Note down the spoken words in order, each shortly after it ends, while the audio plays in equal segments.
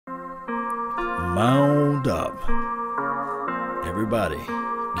Mount up. Everybody,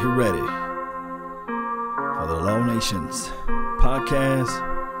 get ready for the Low Nations podcast.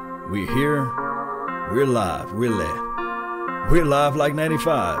 We're here. We're live. We're lit. We're live like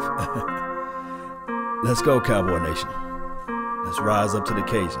 95. Let's go, Cowboy Nation. Let's rise up to the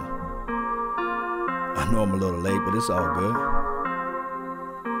occasion. I know I'm a little late, but it's all good.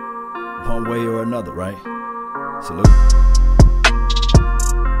 One way or another, right? Salute.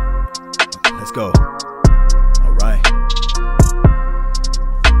 Let's go. All right.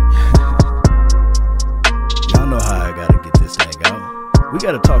 Y'all know how I gotta get this thing out. We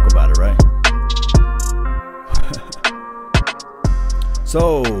gotta talk about it, right?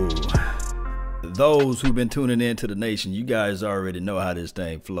 So, those who've been tuning in to the nation, you guys already know how this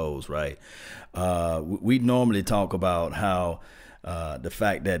thing flows, right? We normally talk about how the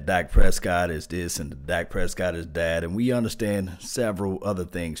fact that Dak Prescott is this and Dak Prescott is that, and we understand several other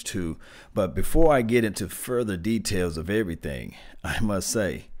things too. But before I get into further details of everything, I must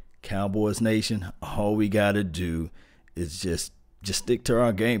say, Cowboys Nation, all we got to do is just stick to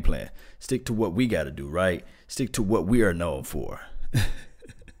our game plan. Stick to what we got to do, right? Stick to what we are known for.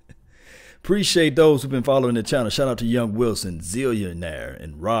 Appreciate those who've been following the channel. Shout out to Young Wilson, Zillionaire,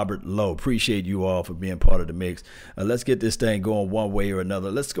 and Robert Lowe. Appreciate you all for being part of the mix. Let's get this thing going one way or another.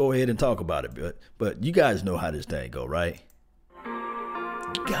 Let's go ahead and talk about it. But you guys know how this thing go, right?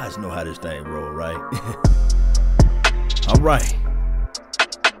 You guys know how this thing roll, right? All right.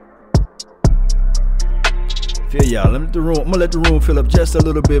 Feel y'all. I'm gonna let the room fill up just a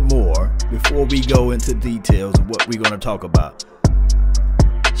little bit more before we go into details of what we're gonna talk about.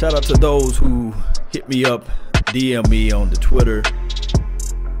 Shout out to those who hit me up, DM me on the Twitter,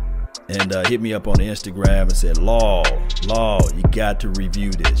 and hit me up on the Instagram and said, Law, you got to review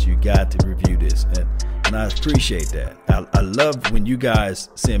this. You got to review this. And I appreciate that. I love when you guys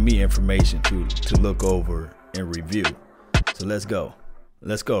send me information to look over and review. So let's go.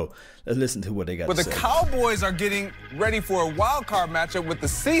 Let's listen to what they got to say. The Cowboys are getting ready for a wild card matchup with the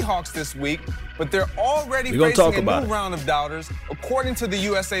Seahawks this week, but they're already facing a new round of doubters. According to the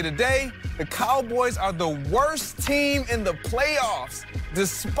USA Today, the Cowboys are the worst team in the playoffs,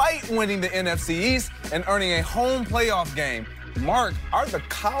 despite winning the NFC East and earning a home playoff game. Mark, are the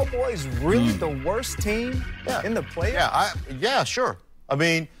Cowboys really the worst team in the playoffs? Yeah, sure.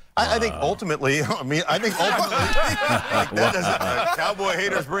 I think ultimately, like that doesn't, Cowboy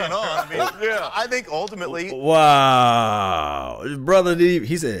haters bring it on. I think ultimately. Wow. Brother,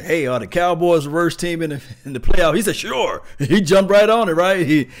 he said, hey, are the Cowboys the worst team in the playoff? He said, sure. He jumped right on it, right?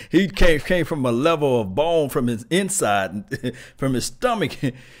 He came from a level of bone from his inside, from his stomach,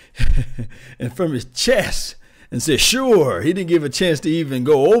 and from his chest. And said, sure. He didn't give a chance to even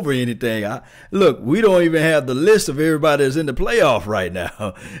go over anything. Look, we don't even have the list of everybody that's in the playoff right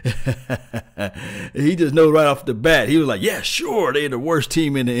now. He just knows right off the bat. He was like, yeah, sure. They're the worst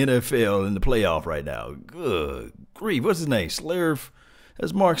team in the NFL in the playoff right now. Good grief. What's his name? Slayer?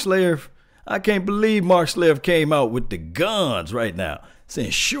 That's Mark Slayer. I can't believe Mark Slayer came out with the guns right now.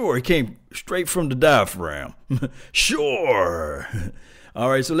 Saying, sure. He came straight from the diaphragm. Sure. All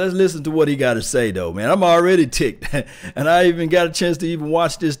right, so let's listen to what he got to say, though, man. I'm already ticked, and I even got a chance to even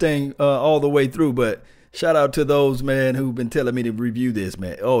watch this thing all the way through. But shout out to those, man, who've been telling me to review this,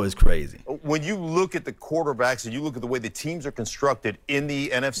 man. Oh, it's crazy. When you look at the quarterbacks and you look at the way the teams are constructed in the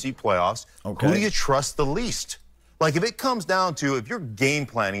NFC playoffs, who do you trust the least? Like, if it comes down to, if you're game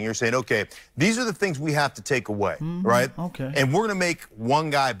planning, you're saying, okay, these are the things we have to take away, right? Okay. And we're going to make one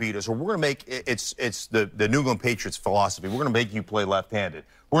guy beat us, or we're going to make, it's the New England Patriots philosophy. We're going to make you play left-handed.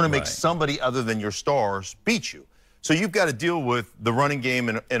 We're going to make somebody other than your stars beat you. So you've got to deal with the running game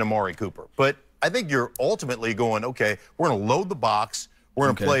and Amari Cooper. But I think you're ultimately going, okay, we're going to load the box.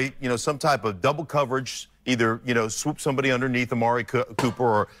 We're going to play, some type of double coverage, either, swoop somebody underneath Amari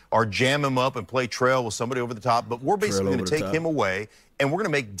Cooper or jam him up and play trail with somebody over the top. But we're basically going to take him away, and we're going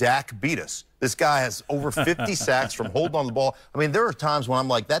to make Dak beat us. This guy has over 50 sacks from holding on the ball. There are times when I'm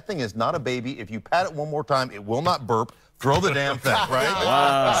like, that thing is not a baby. If you pat it one more time, it will not burp. Throw the damn thing, right?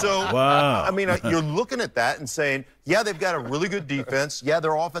 Wow. So, you're looking at that and saying, yeah, they've got a really good defense. Yeah,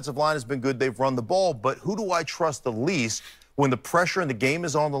 their offensive line has been good. They've run the ball. But who do I trust the least when the pressure and the game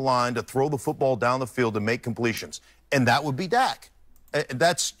is on the line to throw the football down the field and make completions? And that would be Dak.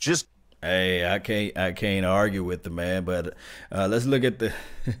 That's just. Hey, I can't argue with the man, but let's look at the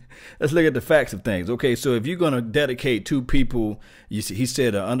facts of things. Okay, so if you're gonna dedicate two people, he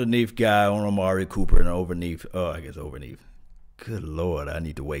said an underneath guy on Amari Cooper and overneath. Good Lord, I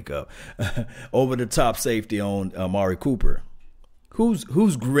need to wake up. Over the top safety on Amari Cooper.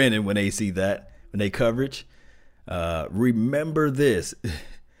 Who's grinning when they see that, when they coverage? Remember this.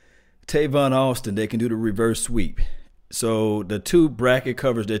 Tavon Austin, they can do the reverse sweep. So the two bracket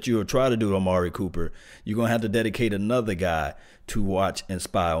covers that you'll try to do to Amari Cooper, you're going to have to dedicate another guy to watch and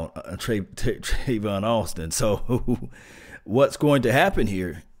spy on Tavon Austin. So what's going to happen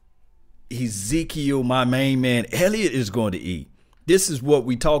here? Ezekiel, my main man, Elliott is going to eat. This is what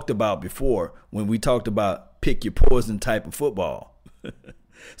we talked about before when we talked about pick your poison type of football.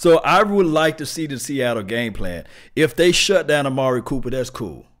 So I would like to see the Seattle game plan. If they shut down Amari Cooper, that's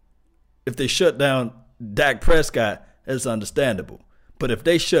cool. If they shut down Dak Prescott, that's understandable. But if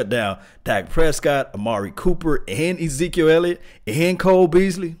they shut down Dak Prescott, Amari Cooper, and Ezekiel Elliott, and Cole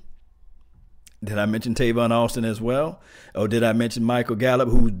Beasley, did I mention Tavon Austin as well? Or did I mention Michael Gallup,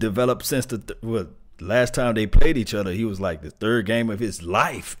 who developed since the last time they played each other? He was like the third game of his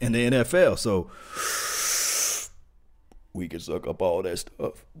life in the NFL. So we can suck up all that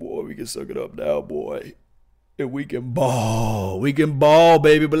stuff. Boy, we can suck it up now, boy. And we can ball. We can ball,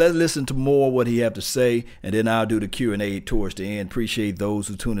 baby. But let's listen to more of what he have to say, and then I'll do the Q&A towards the end. Appreciate those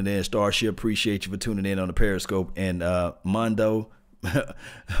who tuning in. Starship, appreciate you for tuning in on the Periscope. And Mondo,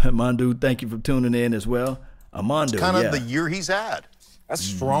 thank you for tuning in as well. Armando, it's kind of the year he's had. That's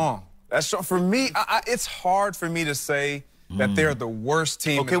strong. That's strong. For me, it's hard for me to say that they're the worst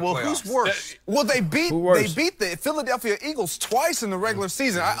team in the playoffs. Who's worse? Well, they beat the Philadelphia Eagles twice in the regular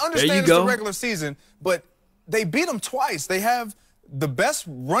season. I understand it's the regular season, but they beat them twice. They have the best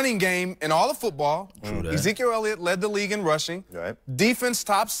running game in all of football. Ezekiel Elliott led the league in rushing. Right. Defense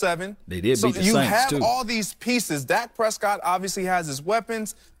top 7. They did beat the Saints, you have too. all these pieces. Dak Prescott obviously has his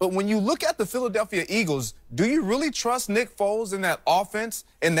weapons. But when you look at the Philadelphia Eagles, do you really trust Nick Foles in that offense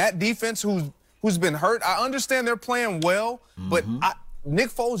and that defense who's been hurt? I understand they're playing well, but Nick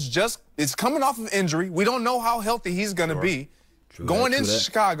Foles is coming off of injury. We don't know how healthy he's going to be. Going into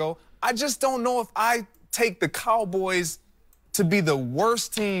Chicago, I just don't know if I take the Cowboys to be the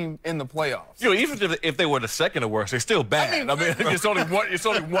worst team in the playoffs. Even if they were the second or worst, they're still bad. I mean it's only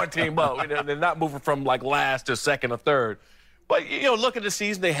one team up. They're not moving from like last to second or third. But look at the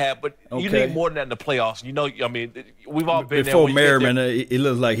season they had. But you need more than that in the playoffs. We've all been before there. Merriman, it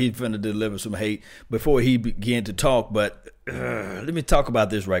looks like he's finna deliver some hate before he began to talk. But let me talk about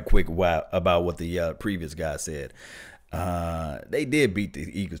this right quick about what the previous guy said. They did beat the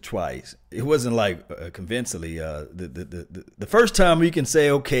Eagles twice. It wasn't like convincingly. The first time we can say,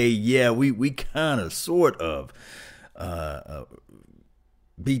 okay, yeah, we kind of sort of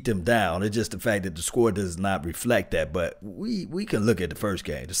beat them down. It's just the fact that the score does not reflect that. But we can look at the first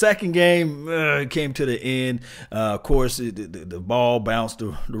game. The second game came to the end. Of course, the ball bounced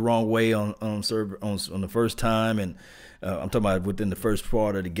the wrong way on the first time, and I'm talking about within the first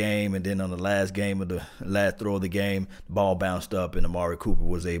part of the game, and then on the last throw of the game, the ball bounced up, and Amari Cooper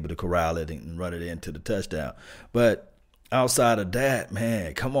was able to corral it and run it into the touchdown. But outside of that,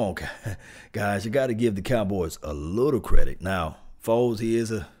 man, come on, guys, you got to give the Cowboys a little credit. Now, Foles, he is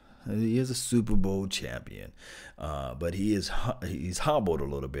a Super Bowl champion, but he's hobbled a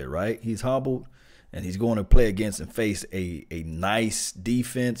little bit, right? He's hobbled, and he's going to play against and face a nice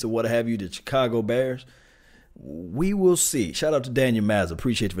defense or what have you, the Chicago Bears. We will see. Shout out to Daniel Mazza.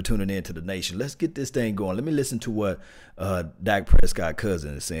 Appreciate you for tuning in to the nation. Let's get this thing going. Let me listen to what Dak Prescott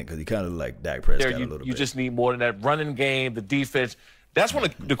cousin is saying, because he kind of like Dak Prescott a little bit. You just need more than that running game, the defense. That's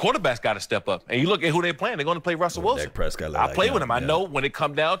when the quarterback's got to step up. And you look at who they're playing. They're going to play Russell Wilson. Dak Prescott. I play with him. I know when it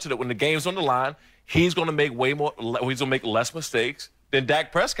comes down to when the game's on the line, he's going to make he's going to make less mistakes than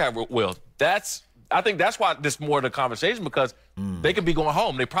Dak Prescott will. I think that's why this more of the conversation, because they could be going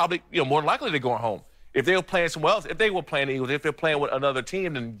home. They probably, more than likely they're going home. If they were playing somewhere else, if they were playing the Eagles, if they're playing with another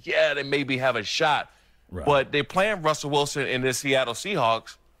team, then yeah, they maybe have a shot. Right. But they're playing Russell Wilson in the Seattle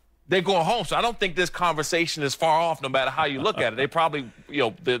Seahawks. They're going home. So I don't think this conversation is far off no matter how you look at it. They probably,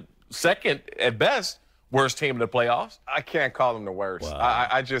 the second at best worst team in the playoffs. I can't call them the worst. Wow.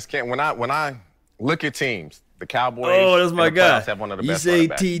 I just can't. When I look at teams, the Cowboys. Oh, that's my guy. Have one of the you best say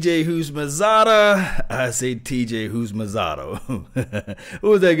TJ Houshmandzadeh. I say TJ Houshmandzadeh. Who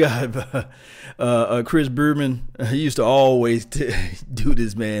was that guy? Chris Berman. He used to always do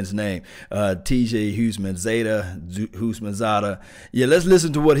this man's name. TJ Houshmandzadeh. Yeah, let's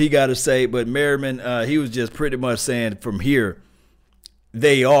listen to what he got to say. But Merriman, he was just pretty much saying from here,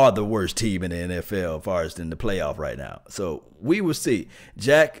 they are the worst team in the NFL as far as in the playoff right now. So we will see.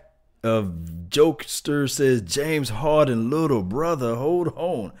 Jack of Jokester says, James Harden, little brother, hold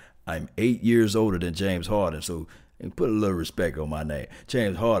on. I'm 8 years older than James Harden, so put a little respect on my name.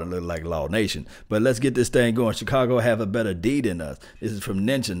 James Harden look like Law Nation. But let's get this thing going. Chicago have a better D than us. This is from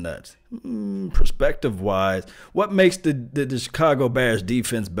Ninja Nuts. Perspective-wise, what makes the Chicago Bears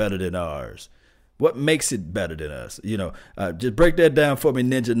defense better than ours? What makes it better than us? Just break that down for me,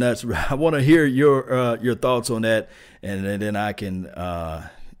 Ninja Nuts. I want to hear your thoughts on that, and then I can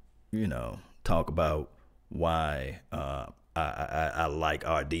talk about why I like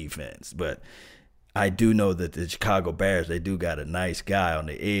our defense. But I do know that the Chicago Bears, they do got a nice guy on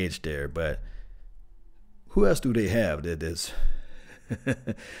the edge there, but who else do they have that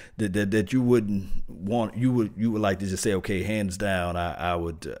that you wouldn't want? You would like to just say, okay, hands down, I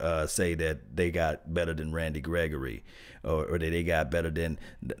would say that they got better than Randy Gregory, or that they got better than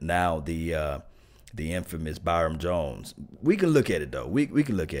now the infamous Byram Jones. We can look at it though. We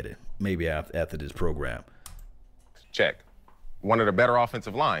can look at it maybe after this program. Check. One of the better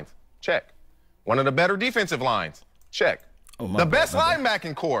offensive lines. Check. One of the better defensive lines. Check. The best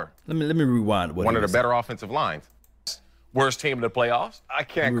linebacking core. Let me rewind. One of the better offensive lines. Worst team in the playoffs. I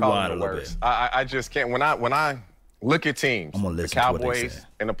can't call it the worst. I just can't. When I look at teams, the Cowboys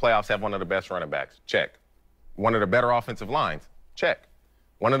in the playoffs have one of the best running backs. Check. One of the better offensive lines. Check.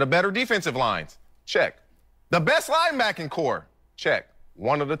 One of the better defensive lines. Check. The best linebacking core. Check.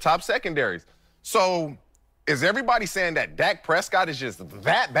 One of the top secondaries. So is everybody saying that Dak Prescott is just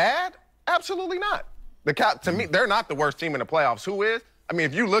that bad? Absolutely not. To me, they're not the worst team in the playoffs. Who is? I mean,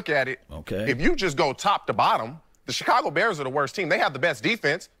 if you look at it, if you just go top to bottom, the Chicago Bears are the worst team. They have the best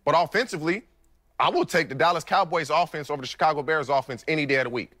defense, but offensively, I will take the Dallas Cowboys offense over the Chicago Bears offense any day of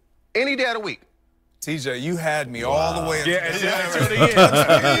the week. Any day of the week. TJ, you had me all the way until the end.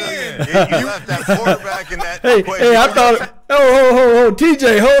 You left that quarterback in that equation. Hey, I thought,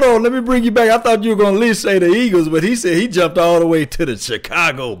 TJ, hold on. Let me bring you back. I thought you were going to at least say the Eagles, but he said he jumped all the way to the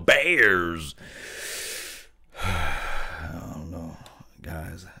Chicago Bears. I don't know,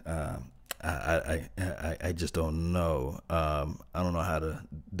 guys. I just don't know. I don't know how to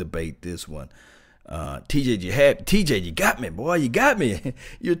debate this one. TJ, you got me, boy. You got me.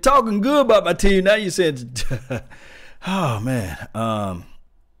 You're talking good about my team. Now you said, oh man.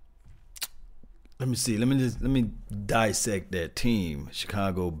 Let me see. Let me dissect that team.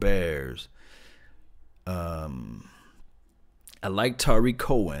 Chicago Bears. I like Tariq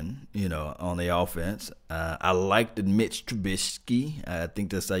Cohen, on the offense. I like the Mitch Trubisky. I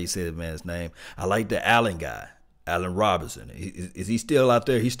think that's how you say the man's name. I like the Allen guy, Allen Robinson. Is he still out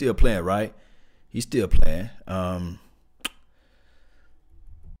there? He's still playing, right? He's still playing.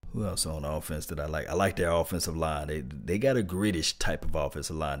 Who else on offense that I like? I like their offensive line. They got a grittish type of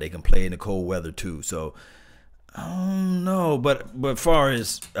offensive line. They can play in the cold weather too. So I don't know, but far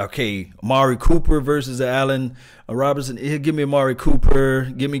as Amari Cooper versus Allen Robinson, he'll give me Amari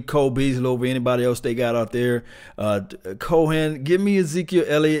Cooper, give me Cole Beasley over anybody else they got out there. Cohen, give me Ezekiel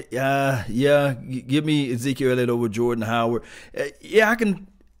Elliott. Give me Ezekiel Elliott over Jordan Howard. I can.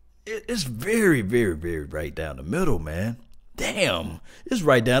 It's very, very, very right down the middle, man. Damn, it's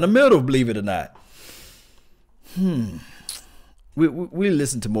right down the middle, believe it or not. We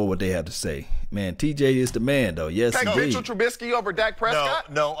listen to more what they have to say. Man, TJ is the man, though. Yes, take indeed. Mitchell Trubisky over Dak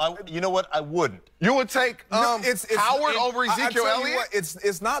Prescott? No. You know what? I wouldn't. You would take Howard over Ezekiel Elliott?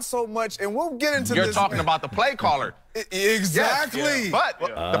 It's not so much, and we'll get into You're this. You're talking about the play caller. Exactly. Yes, but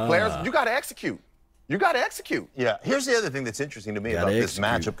the players, you got to execute. You got to execute. Yeah. Here's the other thing that's interesting to me about this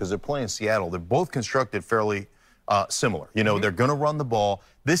matchup, because they're playing Seattle. They're both constructed fairly similar. They're going to run the ball.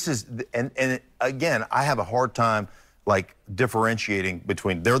 This is, and again, I have a hard time differentiating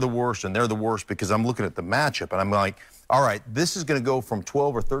between they're the worst and they're the worst, because I'm looking at the matchup and I'm like, all right, this is going to go from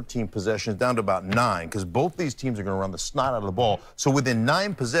 12 or 13 possessions down to about 9, because both these teams are going to run the snot out of the ball. So within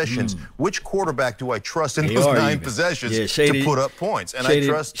 9 possessions, which quarterback do I trust in those 9 possessions to put up points? And I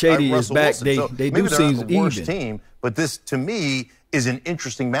trust Russell Wilson. So they maybe do they're not seem the worst even. team, but this, to me, is an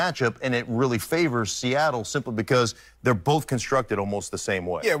interesting matchup, and it really favors Seattle simply because they're both constructed almost the same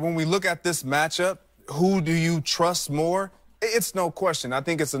way. Yeah, when we look at this matchup, who do you trust more? It's no question. I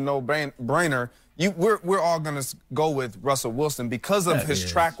think it's a no-brainer. We're all going to go with Russell Wilson because of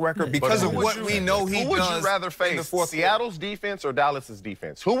his track record, because of what we know he does. Who would you rather face, Seattle's defense or Dallas's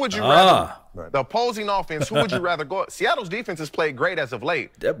defense? Who would you rather, the opposing offense, who would you rather go? Seattle's defense has played great as of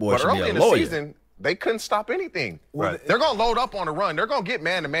late. That boy but should be early a in the lawyer. season, they couldn't stop anything. Right. They're going to load up on the run. They're going to get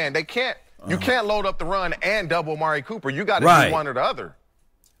man-to-man. They can't. You can't load up the run and double Amari Cooper. You got to do one or the other.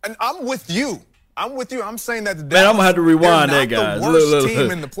 And I'm with you. I'm saying that the Man, I'm going to have to rewind that, guys. The worst team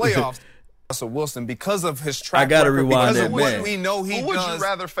in the playoffs, Russell Wilson, because of his track record. I got to rewind that, man. Because of what we know he does. Who would you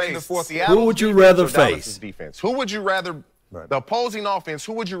rather face, in the fourth Seattle's Who would you defense rather or Dallas's face? Defense? Who would you rather, the opposing offense,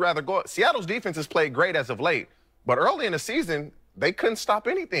 who would you rather go? Seattle's defense has played great as of late, but early in the season, they couldn't stop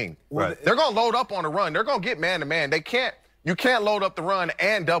anything. Right. They're going to load up on the run. They're going to get man-to-man. They can't. You can't load up the run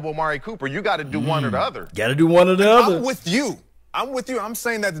and double Amari Cooper. You got to do one or the other. Got to do one or the other. I'm with you. I'm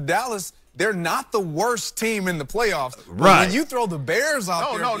saying that the Dallas they're not the worst team in the playoffs. Right. When you throw the Bears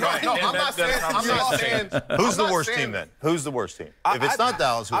out there. No. I'm not saying. Who's the worst team then? Who's the worst team? If it's not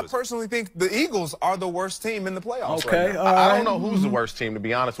Dallas, who is it? I personally think the Eagles are the worst team in the playoffs. Okay. Right now. I don't know who's the worst team, to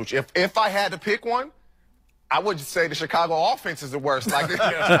be honest with you. If I had to pick one, I would just say the Chicago offense is the worst. Like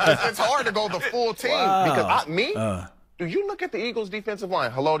it's hard to go the full team because do you look at the Eagles' defensive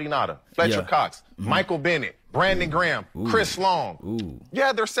line? Haloti Ngata, Fletcher Cox, Michael Bennett, Brandon Graham, Chris Long.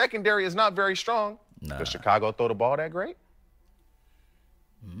 Yeah, their secondary is not very strong. Does Chicago throw the ball that great?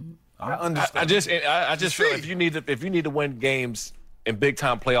 I understand. I just feel if you need to win games in big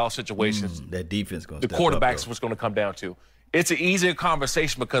time playoff situations, that defense going to the quarterback's what's going to come down to. It's an easier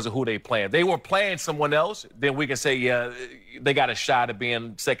conversation because of who they playing. They were playing someone else, then we can say, yeah, they got a shot at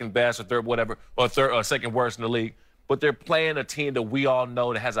being second best or third, whatever, or third or second worst in the league. But they're playing a team that we all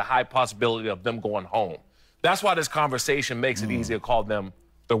know that has a high possibility of them going home. That's why this conversation makes it easier to call them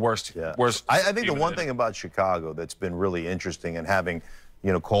the worst. Yeah. Worst. I think the one thing about Chicago that's been really interesting and having,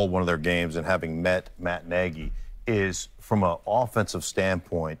 called one of their games and having met Matt Nagy is from an offensive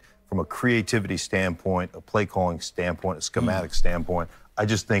standpoint, from a creativity standpoint, a play calling standpoint, a schematic standpoint, I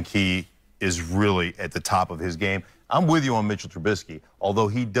just think he is really at the top of his game. I'm with you on Mitchell Trubisky, although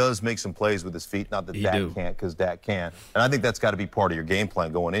he does make some plays with his feet. Not that Dak can't, because Dak can. And I think that's got to be part of your game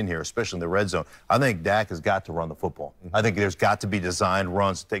plan going in here, especially in the red zone. I think Dak has got to run the football. I think there's got to be designed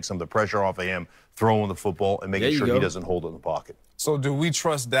runs to take some of the pressure off of him, throwing the football, and making sure he doesn't hold it in the pocket. So do we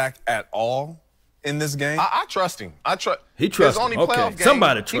trust Dak at all in this game? I trust him. He trusts his only him. playoff Okay. game,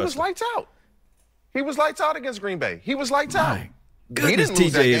 Somebody trusts he was him. lights out. He was lights out against Green Bay. He was lights out. Goodness, he didn't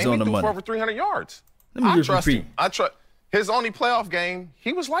lose that TJ is game. on He the threw money. for over 300 yards. Let me I just trust repeat. him. His only playoff game,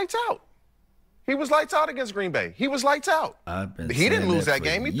 he was lights out. He was lights out against Green Bay. He was lights out. He didn't lose that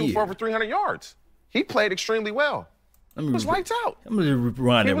game. He threw for over 300 yards. He played extremely well. He was lights out. I'm going to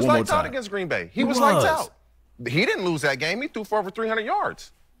rewind He that was one more lights out time. against Green Bay. He was lights out. He didn't lose that game. He threw for over 300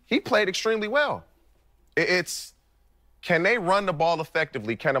 yards. He played extremely well. Can they run the ball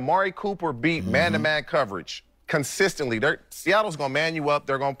effectively? Can Amari Cooper beat man-to-man coverage consistently? Seattle's going to man you up.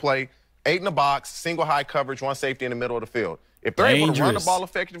 They're going to play 8 in the box, single high coverage, one safety in the middle of the field. If they're able to run the ball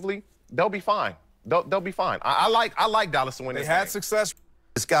effectively, they'll be fine. They'll be fine. I like Dallas to win this game. They had success.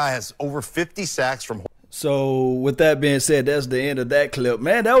 This guy has over 50 sacks from. So with that being said, that's the end of that clip.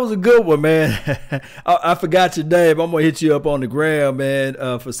 Man, that was a good one, man. I forgot your name. I'm going to hit you up on the gram, man,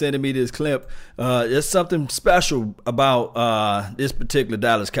 for sending me this clip. There's something special about this particular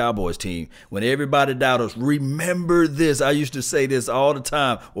Dallas Cowboys team. When everybody doubts us, remember this. I used to say this all the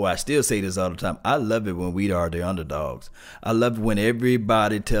time, or I still say this all the time. I love it when we are the underdogs. I love it when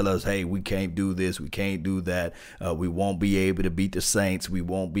everybody tell us, hey, we can't do this, we can't do that. We won't be able to beat the Saints. We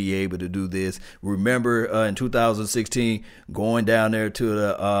won't be able to do this. Remember in 2016, going down there to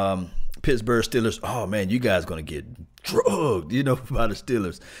the Pittsburgh Steelers. Oh man, you guys gonna get drugged, by the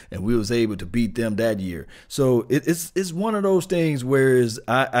Steelers, and we was able to beat them that year. So it's one of those things. Whereas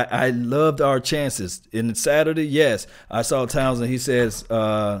I loved our chances. In Saturday, yes, I saw Townsend. He says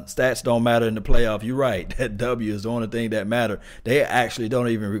stats don't matter in the playoff. You're right. That W is the only thing that matter. They actually don't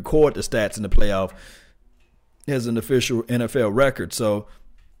even record the stats in the playoff as an official NFL record. So.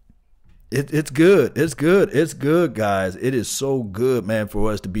 It's good. It's good. It's good, guys. It is so good, man,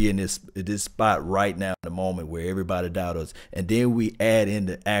 for us to be in this spot right now, in the moment where everybody doubt us, and then we add in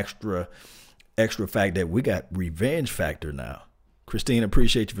the extra fact that we got revenge factor now. Christine,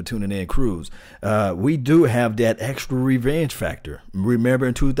 appreciate you for tuning in, Cruz. We do have that extra revenge factor. Remember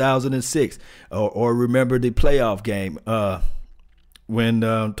in 2006, or remember the playoff game when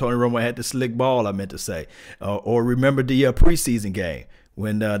Tony Romo had the slick ball, I meant to say, or remember the preseason game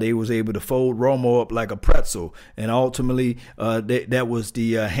when they was able to fold Romo up like a pretzel, and ultimately that was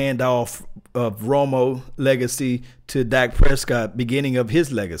the handoff of Romo legacy to Dak Prescott, beginning of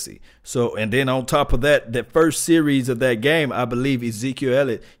his legacy. So, and then on top of that, that first series of that game, I believe Ezekiel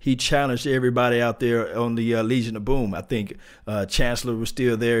Elliott, he challenged everybody out there on the Legion of Boom. I think Chancellor was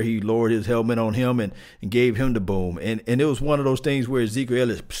still there. He lowered his helmet on him and gave him the boom. And it was one of those things where Ezekiel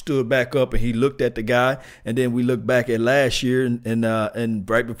Elliott stood back up and he looked at the guy. And then we look back at last year and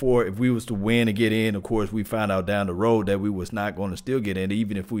right before, if we was to win and get in, of course, we found out down the road that we was not going to still get in,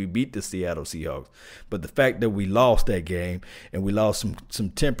 even if we beat the Seattle Seahawks. But the fact that we lost that game and we lost some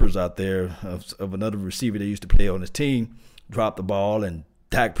tempers out there of another receiver that used to play on his team, dropped the ball, and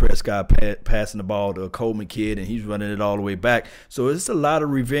Dak Prescott passing the ball to a Coleman kid, and he's running it all the way back. So it's a lot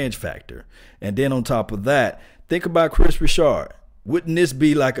of revenge factor. And then on top of that, think about Chris Richard. Wouldn't this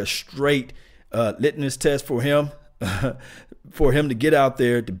be like a straight litmus test for him? for him to get out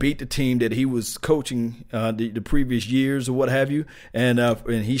there to beat the team that he was coaching the previous years or what have you, and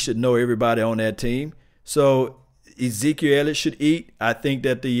he should know everybody on that team. So Ezekiel Elliott should eat. I think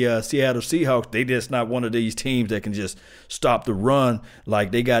that the Seattle Seahawks, they just not one of these teams that can just stop the run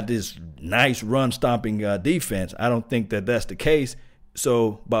like they got this nice run-stopping defense. I don't think that that's the case.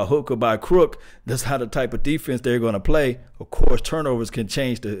 So by hook or by crook, that's how the type of defense they're going to play. Of course, turnovers can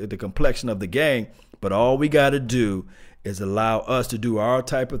change the complexion of the game, but all we got to do is allow us to do our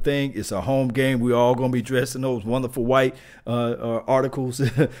type of thing. It's a home game. We're all going to be dressed in those wonderful white articles,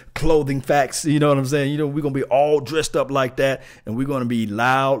 clothing facts. You know what I'm saying? We're going to be all dressed up like that, and we're going to be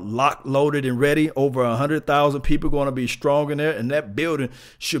loud, locked, loaded, and ready. Over 100,000 people going to be strong in there, and that building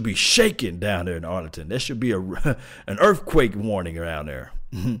should be shaking down there in Arlington. There should be an earthquake warning around there.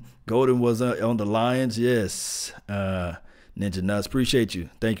 Golden was on the Lions, yes. Ninja Nuts, appreciate you.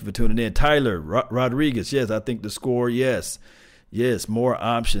 Thank you for tuning in. Tyler Rodriguez, yes, I think the score, yes. Yes, more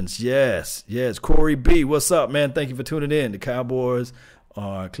options, yes. Corey B, what's up, man? Thank you for tuning in. The Cowboys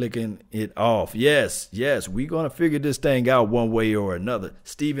are clicking it off. Yes, we're going to figure this thing out one way or another.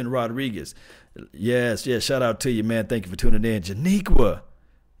 Steven Rodriguez, yes, shout out to you, man. Thank you for tuning in. Janiqua,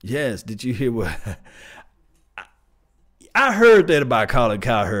 yes, did you hear what? I heard that about Colin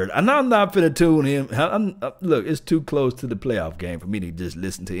Cowherd, and I'm not finna tune him. Look, it's too close to the playoff game for me to just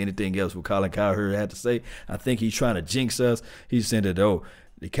listen to anything else what Colin Cowherd had to say. I think he's trying to jinx us. He's saying that,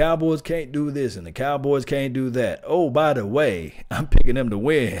 the Cowboys can't do this and the Cowboys can't do that. Oh, by the way, I'm picking them to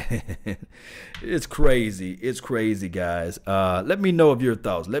win. It's crazy, guys. Let me know of your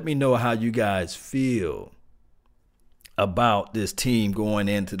thoughts. Let me know how you guys feel about this team going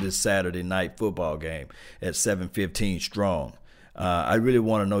into this Saturday night football game at 7:15 strong. I really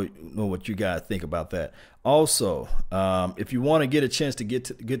want to know what you guys think about that. Also, if you want to get a chance to get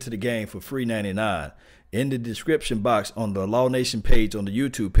to the game for free 99, in the description box on the Law Nation page on the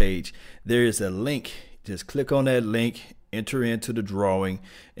YouTube page, there is a link. Just click on that link, enter into the drawing,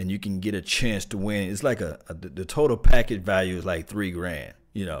 and you can get a chance to win. It's like the total package value is like $3,000.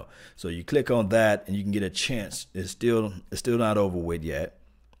 So you click on that and you can get a chance. It's still not over with yet.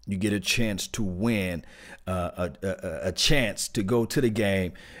 You get a chance to win, a chance to go to the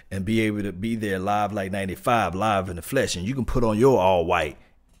game and be able to be there live like 95, live in the flesh. And you can put on your all white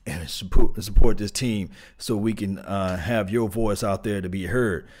and support this team so we can have your voice out there to be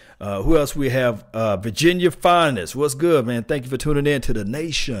heard. Who else we have? Virginia Finest. What's good, man? Thank you for tuning in to the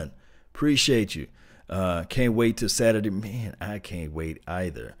nation. Appreciate you. Can't wait till Saturday. Man, I can't wait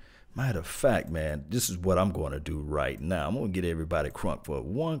either. Matter of fact, man, this is what I'm going to do right now. I'm going to get everybody crunk for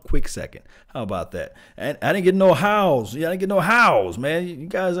one quick second. How about that? And I didn't get no howls. Yeah, I didn't get no howls, man. You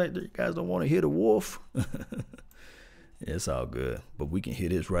guys don't want to hear the wolf? It's all good. But we can hear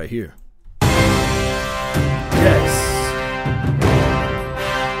this right here. Yes.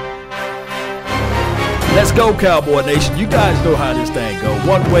 Let's go, Cowboy Nation. You guys know how this thing go.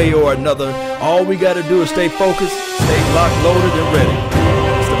 One way or another, all we got to do is stay focused, stay locked, loaded, and ready.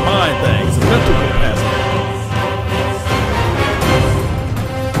 It's the mind thing. It's a mental capacity.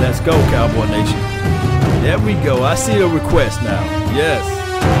 Let's go, Cowboy Nation. There we go. I see a request now. Yes.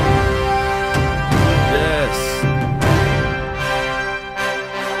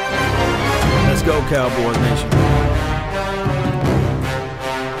 Let's go, Cowboys Nation.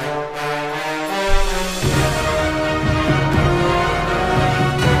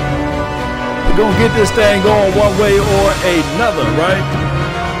 We're going to get this thing going one way or another, right?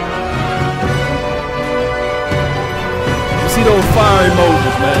 You see those fire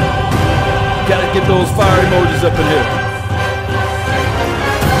emojis, man. You got to get those fire emojis up in here.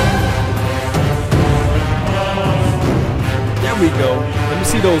 There we go. Let me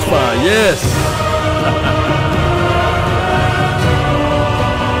see those fire. Yes.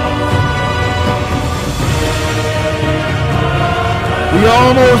 We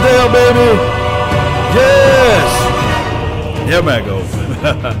almost there, baby. Yes. There I go.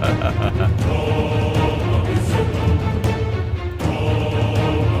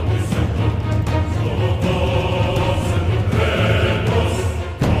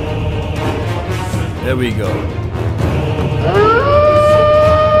 There we go.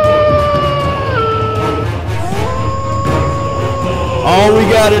 All we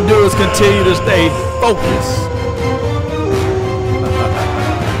got to do is continue to stay focused.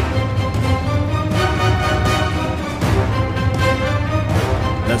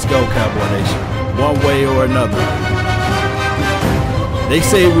 Let's go, Cowboy Nation. One way or another. They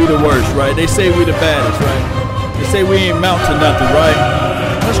say we the worst, right? They say we the baddest, right? They say we ain't mount to nothing, right?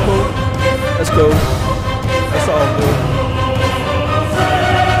 That's cool. That's cool. That's all good.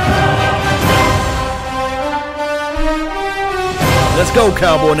 Let's go,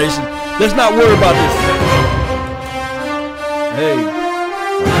 Cowboy Nation. Let's not worry about this. Hey.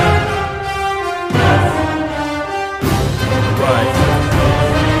 Right.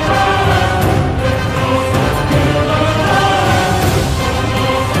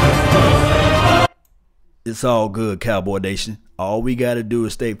 It's all good, Cowboy Nation. All we got to do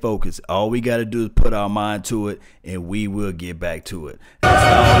is stay focused. All we got to do is put our mind to it, and we will get back to it. That's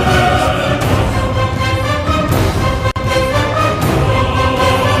all it is.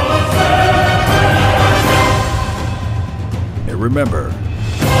 And remember,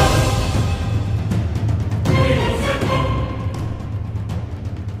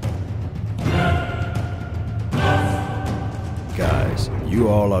 guys, you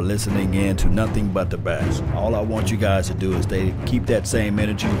all are listening in to nothing but the best. All I want you guys to do is keep that same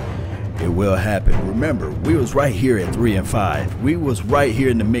energy. It will happen. Remember, we was right here at 3-5. We was right here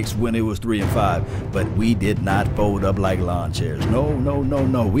in the mix when it was 3-5, but we did not fold up like lawn chairs. No.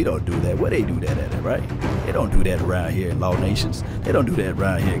 We don't do that. Where they do that at, right? They don't do that around here in Law Nations. They don't do that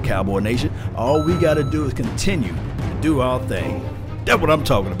around here in Cowboy Nation. All we got to do is continue to do our thing. That's what I'm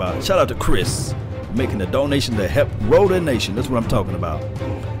talking about. Shout out to Chris, making a donation to help roll the nation. That's what I'm talking about.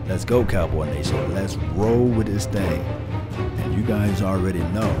 Let's go, Cowboy Nation. Let's roll with this thing. And you guys already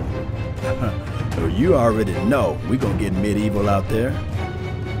know. Or you already know we're going to get medieval out there.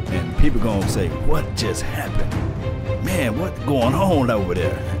 And people going to say, what just happened? Man, what's going on over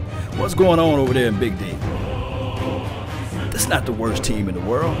there? What's going on over there in Big D? That's not the worst team in the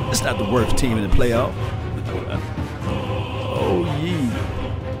world. It's not the worst team in the playoff. Oh, yeah.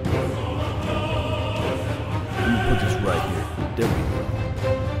 Let me put this right here.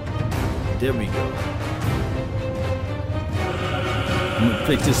 There we go. I'm going to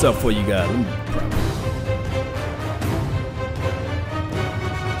fix this up for you guys. Let me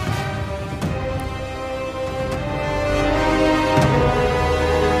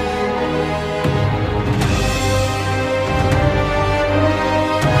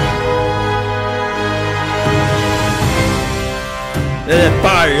that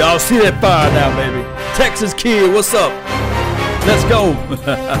fire, y'all. See that fire now, baby. Texas Kid, what's up? Let's go.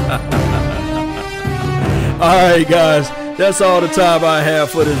 All right, guys. That's all the time I have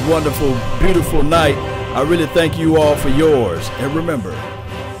for this wonderful, beautiful night. I really thank you all for yours. And remember,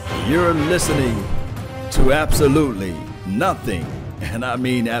 you're listening to absolutely nothing. And I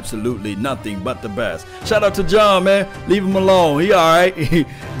mean absolutely nothing but the best. Shout out to John, man. Leave him alone. He all right.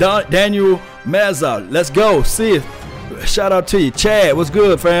 Daniel Mazza, let's go. See it. Shout out to you. Chad, what's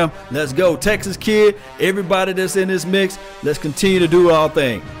good, fam? Let's go. Texas Kid, everybody that's in this mix, let's continue to do our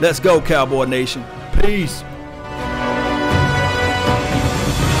thing. Let's go, Cowboy Nation. Peace.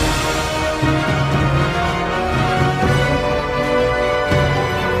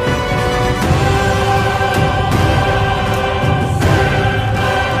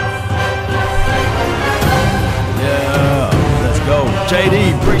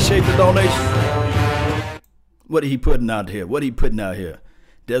 JD, appreciate the donation. What are he putting out here?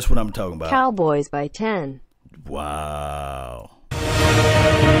 That's what I'm talking about. Cowboys by 10. Wow.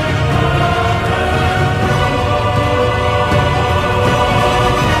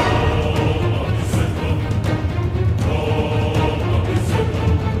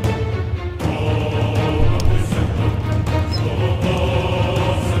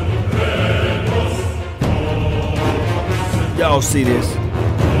 Y'all see this?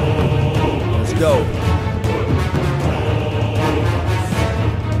 Let's go.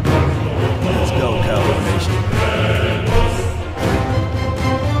 Let's go, Cowboy Nation.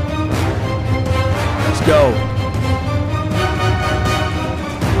 Let's go.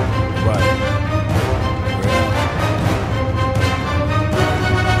 Right.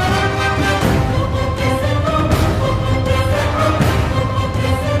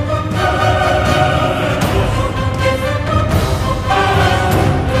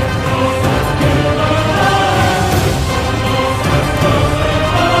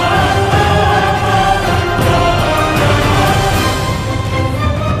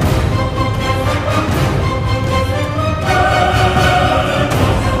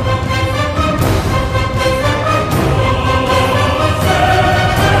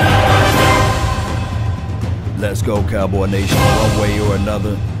 Let's go, Cowboy Nation, one way or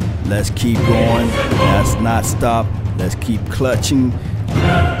another. Let's keep going. Let's not stop. Let's keep clutching.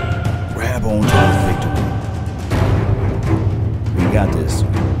 Grab on to this victory. We got this.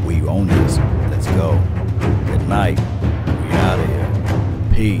 We own this. Let's go. Good night. We out of here.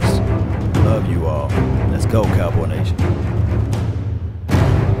 Peace. Love you all. Let's go, Cowboy Nation.